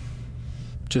love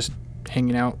just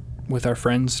hanging out with our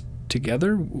friends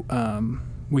together.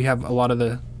 We have a lot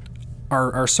of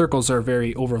our circles are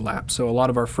very overlapped, so a lot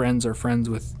of our friends are friends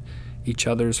with each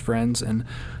other's friends, and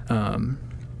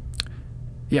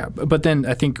but then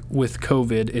I think with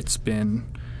COVID, it's been,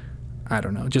 I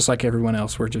don't know, just like everyone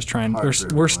else, we're just trying.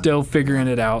 We're still figuring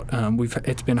it out.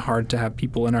 It's been hard to have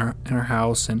people in our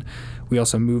house, and we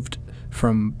also moved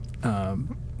from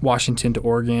Washington to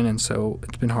Oregon, and so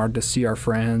it's been hard to see our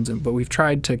friends. But we've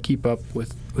tried to keep up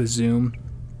with Zoom.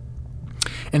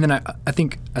 And then I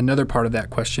think another part of that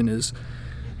question is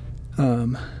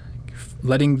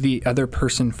letting the other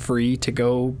person free to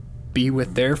go be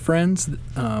with their friends.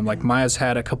 Like Maya's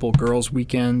had a couple girls'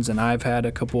 weekends, and I've had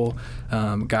a couple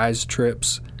guys'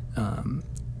 trips.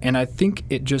 And I think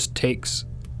it just takes,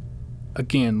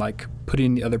 again, like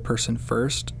putting the other person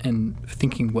first and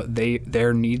thinking what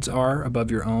their needs are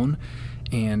above your own.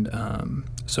 And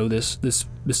so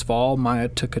this fall, Maya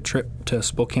took a trip to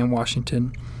Spokane,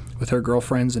 Washington with her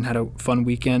girlfriends and had a fun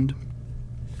weekend.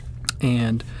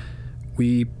 And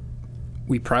we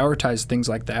prioritize things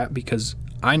like that because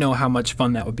I know how much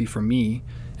fun that would be for me,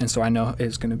 and so I know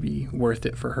it's going to be worth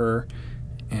it for her.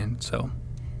 And so,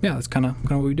 yeah, that's kind of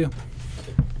what we do.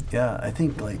 Yeah, I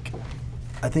think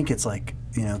it's like,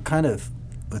 you know, kind of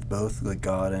with both like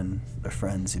God and our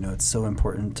friends, you know, it's so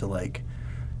important to like,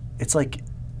 it's like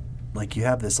you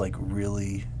have this like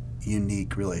really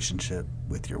unique relationship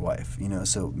with your wife, you know.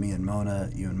 So me and Mona,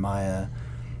 you and Maya,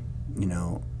 you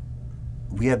know,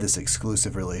 we have this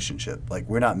exclusive relationship. Like,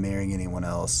 we're not marrying anyone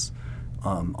else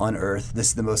on earth. This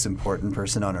is the most important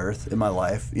person on earth in my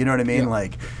life. You know what I mean?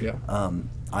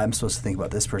 I'm supposed to think about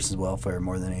this person's welfare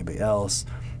more than anybody else.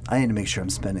 I need to make sure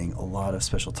I'm spending a lot of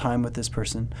special time with this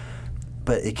person.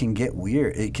 But it can get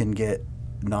weird. It can get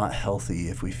not healthy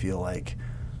if we feel like,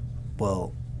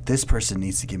 well, this person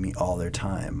needs to give me all their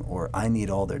time, or I need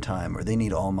all their time, or they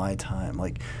need all my time.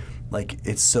 Like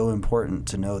it's so important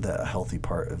to know that a healthy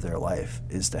part of their life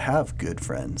is to have good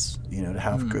friends, to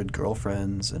have good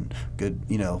girlfriends, and good,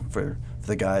 for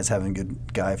the guys having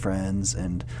good guy friends,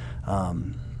 and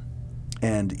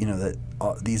that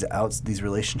these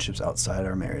relationships outside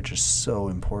our marriage are so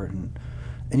important.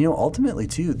 And ultimately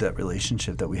too, that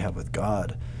relationship that we have with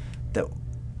God,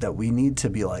 that we need to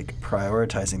be like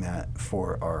prioritizing that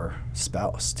for our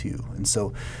spouse too. And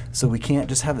so we can't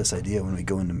just have this idea when we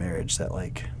go into marriage that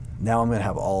like, now I'm going to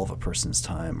have all of a person's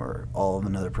time, or all of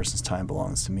another person's time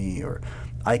belongs to me, or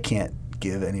I can't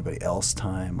give anybody else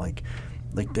time. Like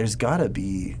there's got to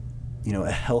be,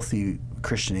 a healthy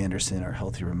Christian Anderson or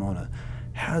healthy Ramona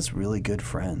has really good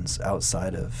friends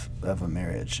outside of a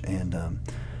marriage, and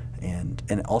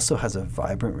also has a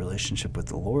vibrant relationship with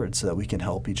the Lord, so that we can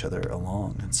help each other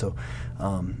along. And so,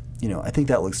 I think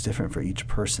that looks different for each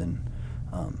person.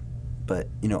 But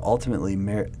ultimately,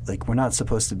 we're not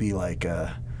supposed to be like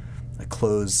a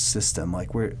closed system.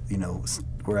 Like we're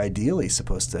ideally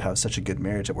supposed to have such a good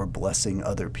marriage that we're blessing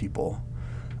other people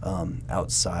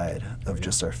outside of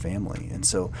just our family. And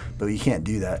so, but you can't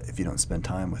do that if you don't spend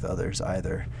time with others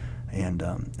either. And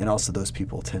also those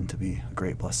people tend to be a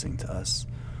great blessing to us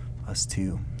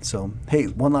too. So, hey,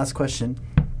 one last question.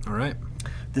 All right.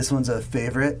 This one's a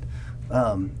favorite.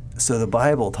 So the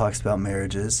Bible talks about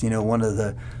marriages. One of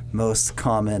the most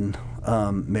common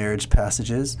marriage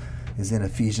passages is in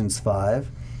Ephesians 5.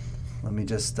 Let me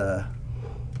just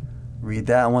read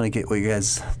that. I want to get what you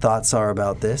guys' thoughts are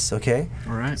about this, okay?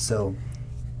 All right. So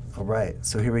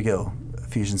here we go.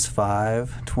 Ephesians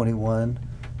 5:21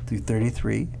 through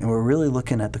 33. And we're really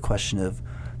looking at the question of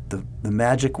the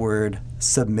magic word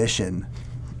submission.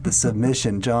 The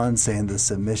submission. John's saying the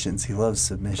submissions. He loves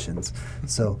submissions.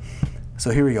 So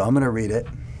here we go. I'm going to read it.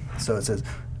 So it says,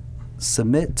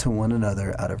 "Submit to one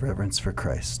another out of reverence for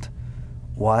Christ.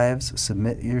 Wives,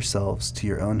 submit yourselves to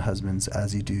your own husbands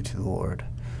as you do to the Lord.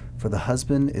 For the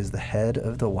husband is the head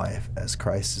of the wife, as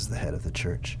Christ is the head of the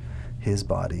church, his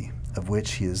body, of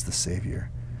which he is the Savior.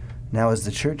 Now as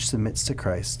the church submits to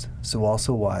Christ, so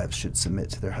also wives should submit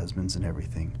to their husbands in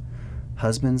everything.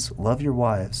 Husbands, love your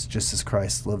wives, just as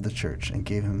Christ loved the church and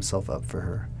gave himself up for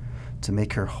her, to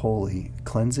make her holy,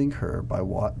 cleansing her by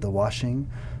the washing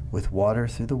with water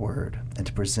through the word, and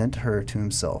to present her to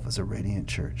himself as a radiant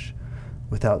church,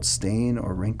 without stain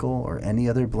or wrinkle or any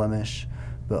other blemish,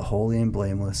 but holy and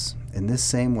blameless. In this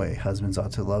same way, husbands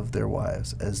ought to love their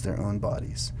wives as their own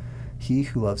bodies. He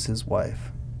who loves his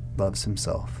wife loves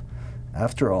himself.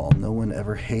 After all, no one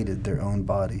ever hated their own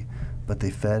body, but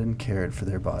they fed and cared for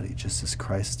their body, just as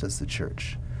Christ does the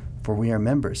church. For we are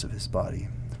members of his body.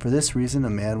 For this reason, a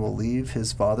man will leave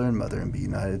his father and mother and be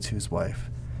united to his wife,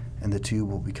 and the two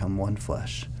will become one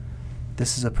flesh.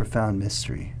 This is a profound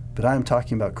mystery, but I am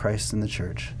talking about Christ and the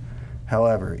church.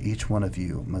 However, each one of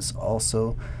you must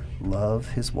also love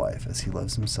his wife as he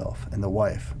loves himself, and the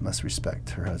wife must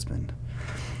respect her husband."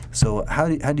 So how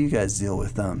do you guys deal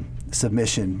with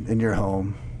submission in your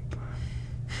home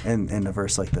in a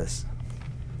verse like this?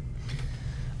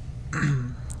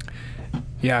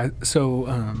 Yeah,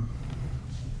 so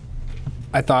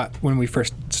I thought when we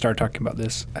first started talking about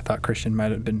this, I thought Christian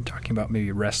might have been talking about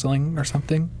maybe wrestling or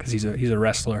something, because he's a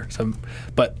wrestler.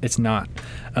 But it's not.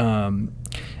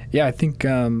 I think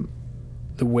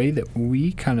the way that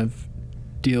we kind of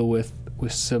deal with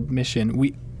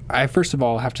submission, I first of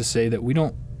all have to say that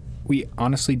we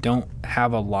honestly don't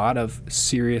have a lot of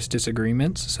serious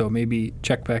disagreements. So maybe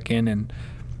check back in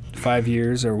 5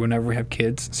 years or whenever we have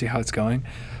kids, see how it's going.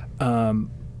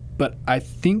 But I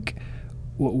think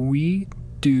what we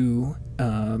do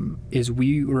is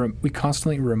we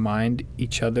constantly remind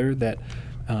each other that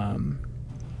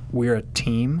we're a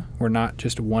team. We're not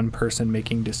just one person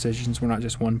making decisions. We're not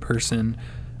just one person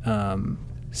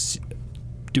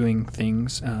doing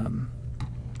things.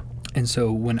 And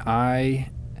so when I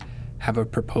have a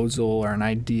proposal or an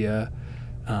idea,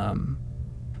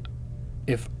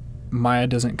 if Maya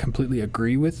doesn't completely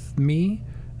agree with me,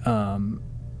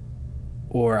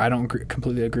 or I don't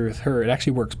completely agree with her, it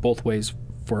actually works both ways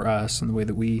for us. And the way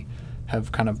that we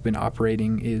have kind of been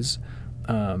operating is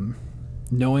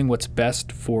knowing what's best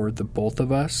for the both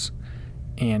of us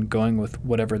and going with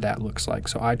whatever that looks like.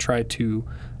 So I try to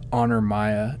honor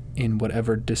Maya in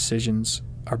whatever decisions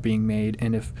are being made.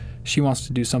 And if she wants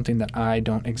to do something that I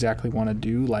don't exactly want to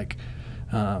do, like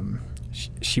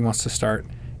she wants to start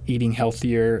eating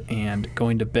healthier and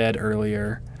going to bed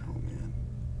earlier,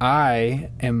 I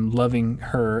am loving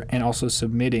her and also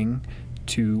submitting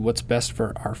to what's best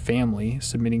for our family,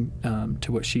 submitting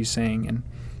to what she's saying. And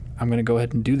I'm going to go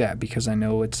ahead and do that because I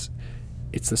know it's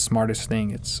the smartest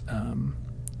thing. It's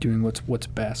doing what's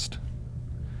best.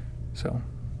 So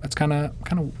that's kind of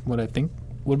what I think.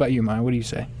 What about you, Maya? What do you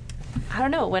say? I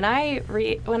don't know. When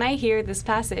I hear this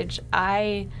passage,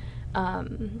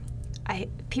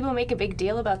 people make a big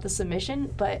deal about the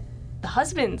submission, but the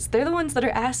husbands, they're the ones that are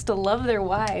asked to love their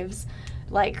wives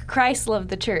like Christ loved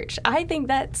the church. I think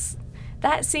that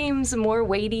seems more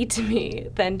weighty to me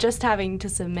than just having to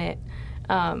submit.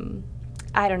 I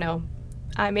don't know.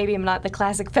 Maybe I'm not the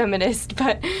classic feminist,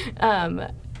 but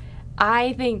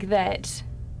I think that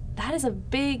is a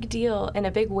big deal and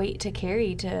a big weight to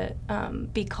carry, to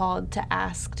be called to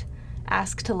ask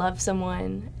to love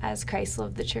someone as Christ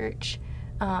loved the church.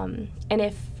 And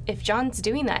if John's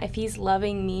doing that, if he's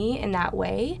loving me in that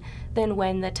way, then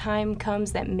when the time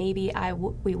comes that maybe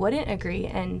we wouldn't agree,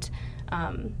 and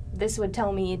this would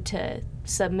tell me to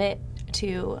submit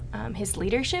to his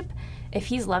leadership, if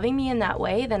he's loving me in that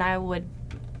way, then I would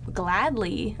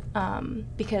gladly,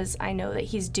 because I know that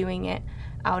he's doing it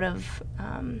out of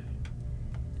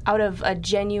a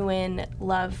genuine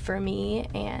love for me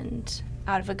and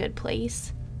out of a good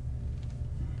place.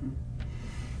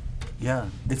 Yeah,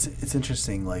 it's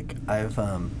interesting. Like I've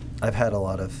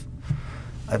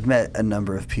met a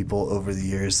number of people over the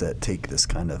years that take this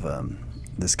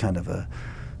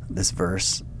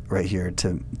verse right here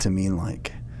to mean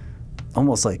like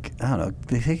almost like, I don't know,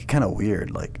 they take it kind of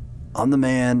weird. Like, I'm the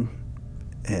man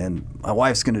and my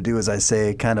wife's going to do as I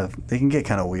say. They can get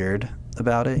kind of weird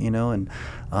about it, and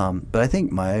but I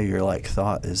think, Maya, your like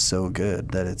thought is so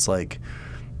good that it's like,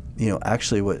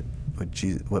 actually what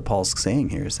Paul's saying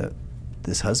here is that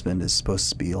this husband is supposed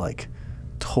to be like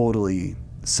totally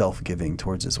self-giving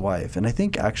towards his wife. And I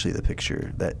think actually the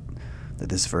picture that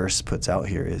this verse puts out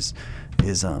here is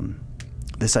this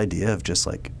idea of just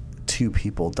like two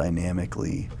people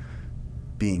dynamically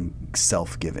being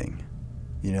self-giving.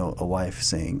 A wife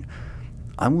saying,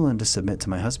 I'm willing to submit to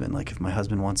my husband. Like, if my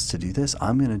husband wants to do this,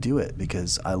 I'm going to do it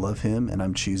because I love him and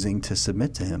I'm choosing to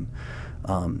submit to him.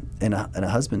 And a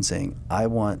husband saying, I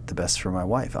want the best for my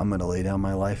wife. I'm going to lay down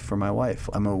my life for my wife.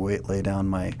 I'm going to lay down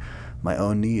my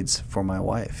own needs for my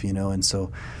wife, And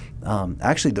so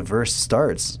actually the verse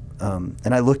starts,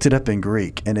 and I looked it up in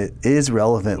Greek, and it is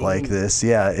relevant like this.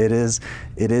 Yeah, it is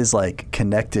like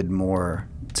connected more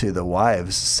to the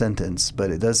wives sentence, but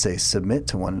it does say submit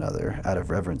to one another out of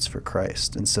reverence for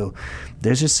Christ. And so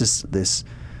there's just this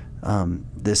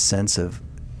sense of,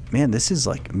 man, this is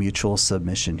like mutual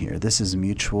submission here. This is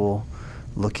mutual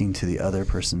looking to the other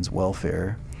person's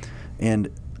welfare. And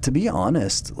to be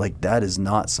honest, like that is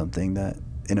not something that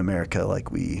in America,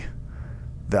 like we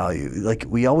value. Like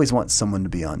we always want someone to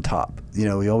be on top.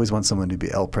 We always want someone to be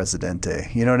El Presidente.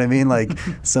 You know what I mean? Like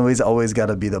somebody's always got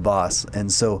to be the boss. And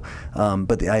so,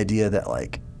 but the idea that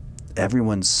like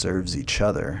everyone serves each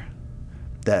other,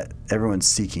 that everyone's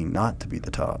seeking not to be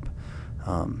the top,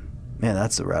 man,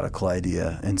 that's a radical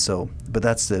idea. And so, but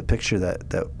that's the picture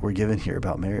that we're given here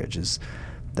about marriage, is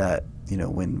that,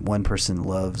 when one person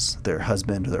loves their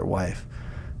husband or their wife,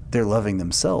 they're loving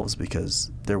themselves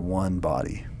because they're one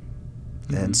body.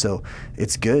 Mm-hmm. And so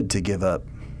it's good to give up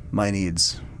my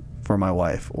needs for my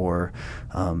wife, or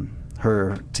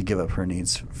her to give up her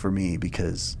needs for me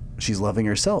because she's loving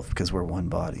herself because we're one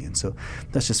body. And so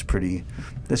that's just pretty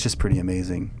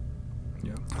amazing.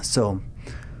 Yeah. So,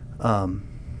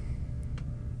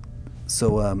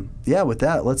 with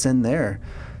that, let's end there.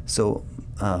 So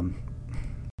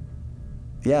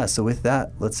with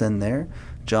that, let's end there.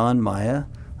 John, Maya,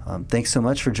 thanks so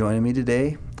much for joining me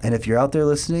today. And if you're out there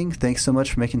listening, thanks so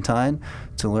much for making time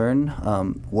to learn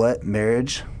what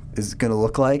marriage is going to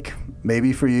look like,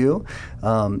 maybe for you,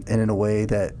 and in a way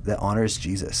that honors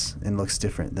Jesus and looks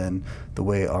different than the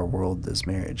way our world does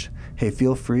marriage. Hey,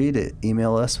 feel free to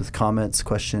email us with comments,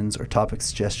 questions, or topic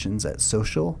suggestions at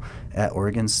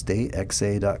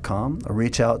social@OregonStateXA.com, or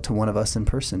reach out to one of us in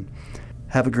person.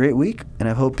 Have a great week, and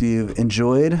I hope you've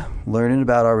enjoyed learning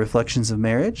about our reflections of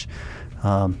marriage.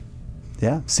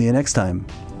 See you next time.